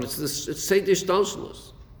madrega, but it's Seder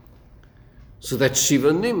Shtalshlos. So that's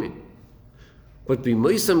Shiva Nimin. But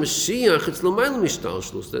b'Moisa Mashiach, it's Lomayla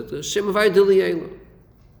Mishtalshlos, that Shem Havaya D'Liela,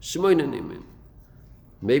 Shemoyna Nimin.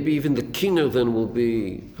 Maybe even the kinnor then will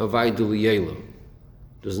be Havaya D'Liela.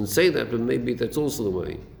 Doesn't say that, but maybe that's also the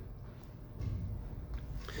way.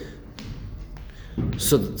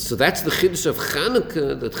 So that's the chiddush of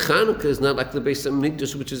Chanukah, that Chanukah is not like the Beis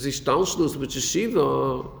HaMikdash, which is Ishtalshlus, which is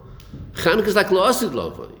Shiva. Chanukah is like La'asid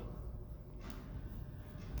Lavai.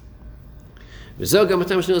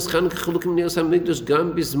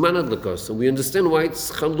 And we understand why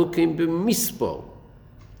it's Chalukim b'mispor.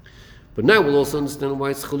 But now we'll also understand why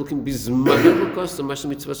it's Chalukim b'zman adlakos, and Masha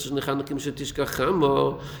Mitzvas shel Chanukim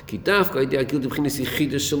shetishkachamo, ki dafka idea gil d'bchinis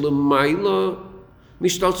yichida shel Mayla,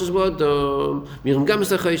 Mishtalches b'adam, mirim gam es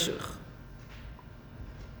ha'chayshech.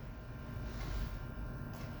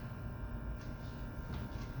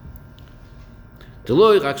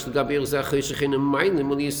 Deloi rak sh'lgabi er zeh ha'chayshech in a Mayla,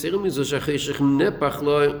 mol yisir mizo sh'ha'chayshech nepach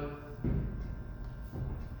loi.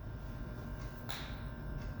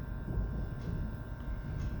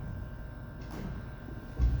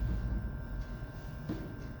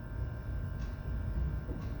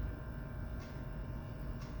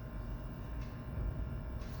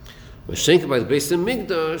 Mashenka by the Beis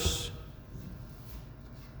HaMikdash.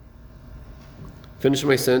 Finish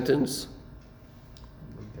my sentence.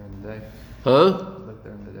 Look during the day. Huh? Look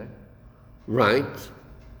during the day. Right.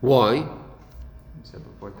 Why? You said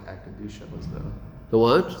before the Ad Kedusha was The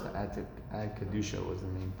what? the Ad Kedusha was the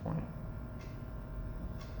main point.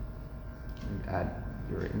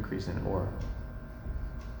 You're increasing or.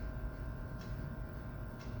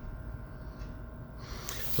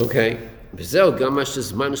 Okay. וזהו גם מה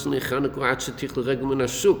שזמן של חנוכה עד שתיך לרגל מן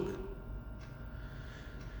השוק.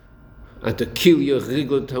 עד הקיליה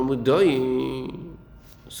רגל תלמודוי.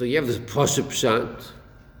 So you have this Pasha Pshat.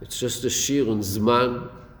 It's just a shir and zman.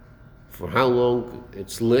 For how long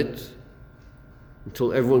it's lit.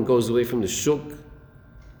 Until everyone goes away from the shuk.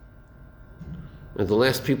 And the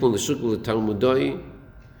last people in the shuk will the Talmudoi.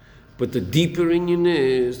 But the deeper inyan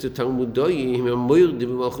is the Talmudoi, Ha'moirdim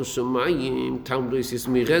v'malchus shamayim, Talmudoi is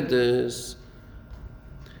miredes,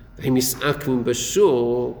 Ha'misakvim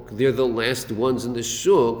b'shuk, they're the last ones in the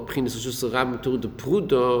shuk, P'chinas Rosh Hashanah to the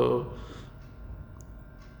Pruda.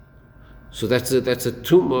 So that's a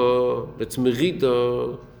tumah, that's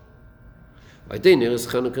merida. V'adein eres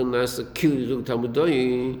Chanukah nasa kili rig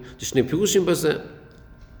Talmudoi, the shnei pirushim bazeh.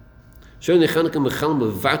 Shoyin Chanukah mechal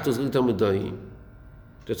mevatos rig Talmudoi.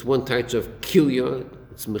 That's one type of kilya.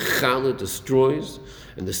 It's mechal, it destroys.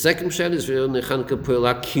 And the second pshat is Chanukah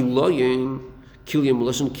poela kiloyin, kilya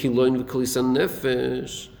meloshen kiloyin v'kolisan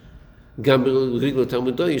nefesh. Gam b'riglo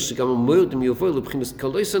talmudoy shegam amoydim yovoy lebchinas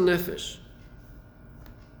kolisan nefesh.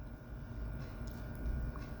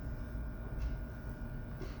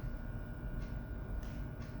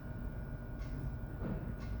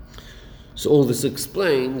 So all this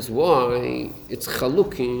explains why it's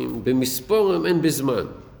chalukim b'misporim and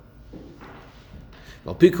bizman.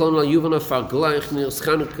 Al pikon la yuvana vergleich nirs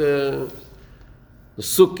Chanukah, the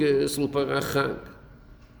sukkahs l'parachag.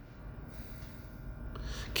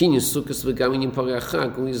 Kinyan sukkahs v'gam in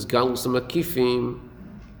parachag hu is galus makifim.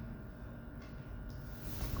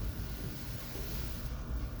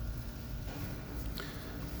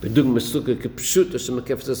 Bedugma sukkah kepshuta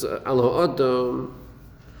shemakefes al ha'adam.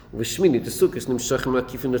 ושמיני תסוכס נמשך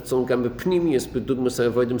מעקיפין רצון גם בפנימיוס בדוגמס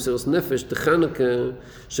העבודים מסירות נפש דחנוכה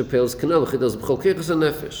שפעלס כנ"ל חידוס בכל כיחס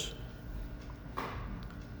הנפש.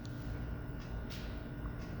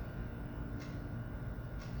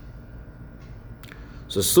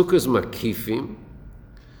 So sukkahs makifim,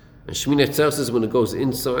 and Shmini Atzeres is when it goes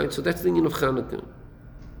inside, so that's the union of Chanukah.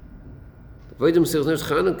 The Avodim Mesiras Nefesh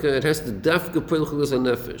Chanukah, it has the dafka peil chilus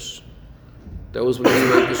hanefesh. That was when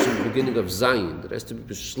it was in the beginning of Zion. It has to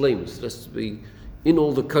be b'shleimus. It has to be in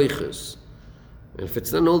all the koiches. And if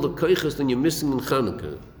it's not in all the koiches, then you're missing in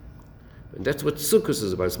Chanukah. And that's what Sukkot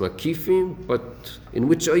is about. It's makifim, but in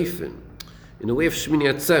which oifen? In the way of Shmini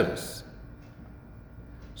Atzeres.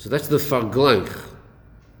 So that's the fargleich.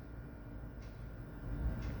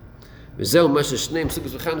 V'zeu mashe shneim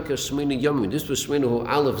Sukkot v'Chanukah Shmini Yomim. This was Shmini Hu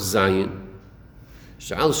Aleph Zion.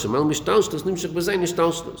 She'al shemal mishtalshtus nimshach b'zayin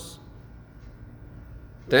mishtalshtus.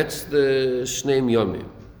 That's the Shneim Yomim.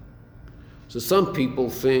 So some people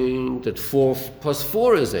think that 4 plus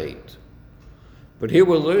 4 is 8. But here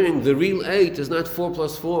we're learning the real 8 is not 4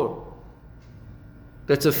 plus 4.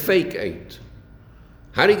 That's a fake 8.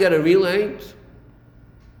 How do you get a real 8?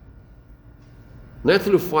 Not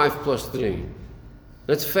through 5 plus 3.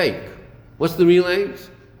 That's fake. What's the real 8? 1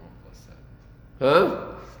 plus 7.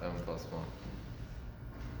 Huh? 7 plus 1.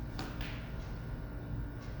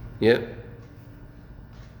 Yeah.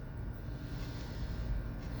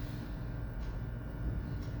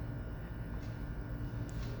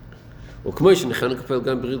 וכמו שחנוכה פועל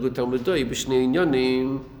גם בריגות תלמודוי בשני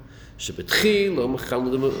עניינים שבתחיל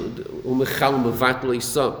הוא מחל מבטל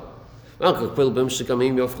איסו. אחר כך פועל בהם שגם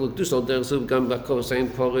הם יהפכו לקדוש, על דרך זה גם בקורס אין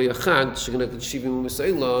פורי אחד שכנגד 70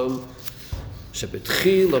 ומסעילם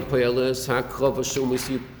שבתחיל הפועלס הקרוב אשר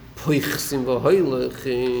מסי פויחסים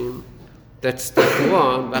והוילכים. That's step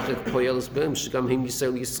 1, ואחר כך פועלס בהם שגם הם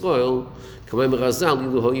ישראל ישראל כמו הם רזל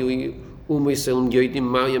אילו היו ומסעילם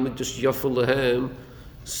יודעים מה ימקדוש יופר להם.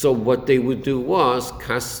 So what they would do was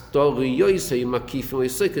kastori yoisei makifim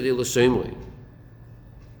oiseked el shemrei.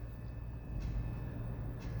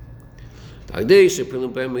 Da'idei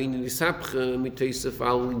shepelim be'em ha'ini nisapche mitesef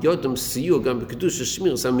al yodam siyu gam b'kedusha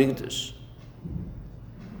shmiras ha'mikdash.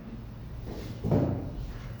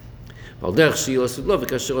 V'al derech shiyu asud lo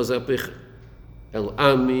v'kasher azapich el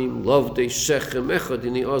amim lovdei shechem echad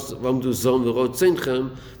ini oz v'amdu zon v'rod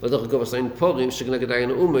zeinchem v'adach govas ein porim shegneged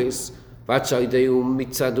ayin umeis V'atshaydehu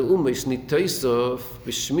mitzad u'umeis niteisof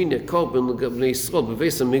b'shmine korban l'bnei Yisrael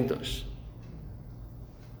b'veis ha'mikdash.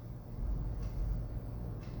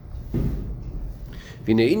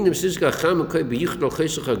 V'nei inim shishka Chanukah b'yichd al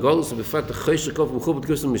cheshach ha'golus v'befat ha'cheshach of m'chubot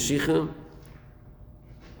kus ha'meshicha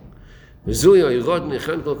v'zui ha'irod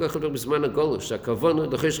nechan kol kach ha'ver b'zman ha'golus ha'kavana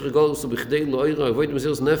l'cheshach ha'golus v'bichdei lo'ira avoid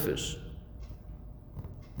mesiras nefesh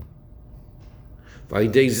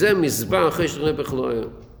v'ayidei zeh mizbah ha'cheshach nebech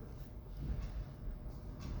lo'ira.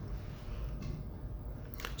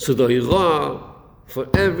 So the Hira, for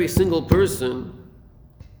every single person,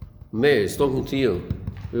 Meir is talking to you.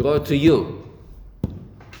 Hira to you.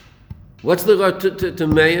 What's the Hira to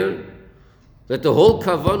Meir? That the whole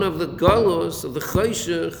kavanah of the galus, of the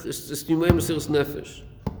chayshach, is Nimei Mesiras Nefesh.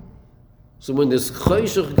 So when there's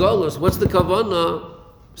chayshach galus, what's the kavanah?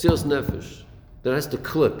 Mesiras Nefesh. That has to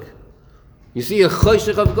click. You see a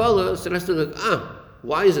chayshach of galus, it has to like,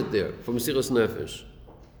 why is it there? For Mesiras Nefesh.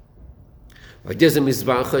 Bei diesem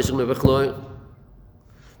Mizbah chayshach nebech lo'ir.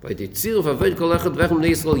 Bei the tzir of aved kol echad v'echem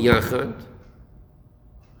bnei Yisrael yachad.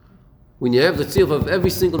 When you have the tzir of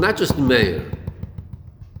every single, not just Meir,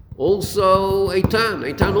 also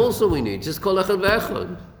Eitan also we need, just kol echad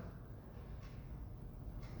v'echad.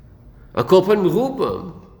 Akol pan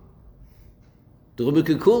merubam. The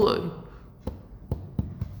Rubik Kulai.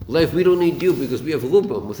 Life, we don't need you because we have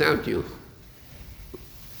Rubam without you.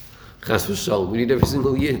 Chas v'shalom, we need every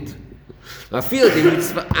single yid. אפילו די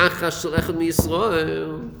מצווה אחת של אחד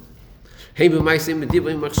מישראל, הם במעשים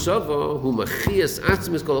בדיבורים מחשבו, הוא מכריח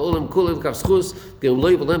עצמס כל העולם כולו וכף זכוס, גם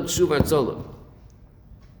לא יבלם תשובה הצולה.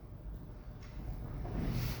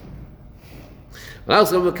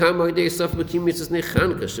 ואז גם כמה ידי סוף מקים מצוות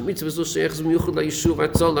חנוכה, שמצווה זו שייך במיוחד ליישוב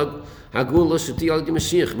הצולה, הגאולה שתהיה על ידי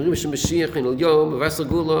משיח, אומרים שמשיח אין על יום, מבשר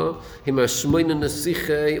גאולה, הם השמונה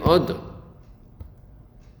נסיכי אדם.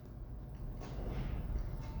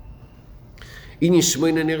 עניין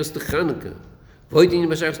שמונה נרס לחנוכה. והייתי עניין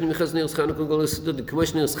משך שנמחס נרס חנוכה גאולה סדות, כמו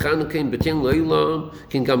שנרס חנוכה אין בתן לעולם,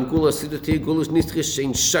 כן גם גאולה סדות תהיה גאולה נסתריך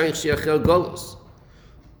שאין שייך שיחל גאולוס.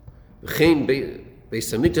 וכן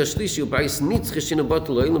בסמית השלישי הוא בייס ניצחי שינה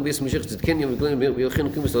בטל לעולם בייס משיח צדקני וגלם ולכן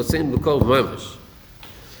נקום וסלצן בקרב ממש.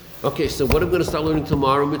 Okay, so what I'm going to start learning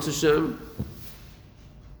tomorrow, Mitzvah Shem?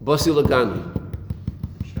 Basi Lagani.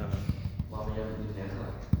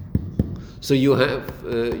 So you have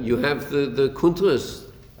the kuntras.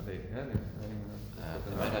 They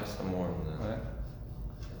might have some more.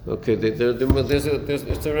 Okay, there's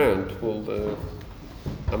it's around. Well,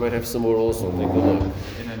 I might have some more also. Take a look.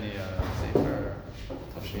 In any safer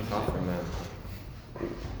Chanukah, man.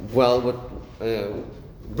 Well,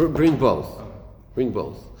 bring both. Bring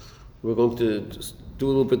both. We're going to just do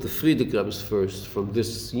a little bit of Friedegrebs first from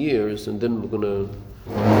this year's, and then we're going to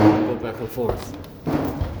go back and forth.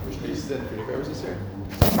 Which piece is that? Friedegrebs this year?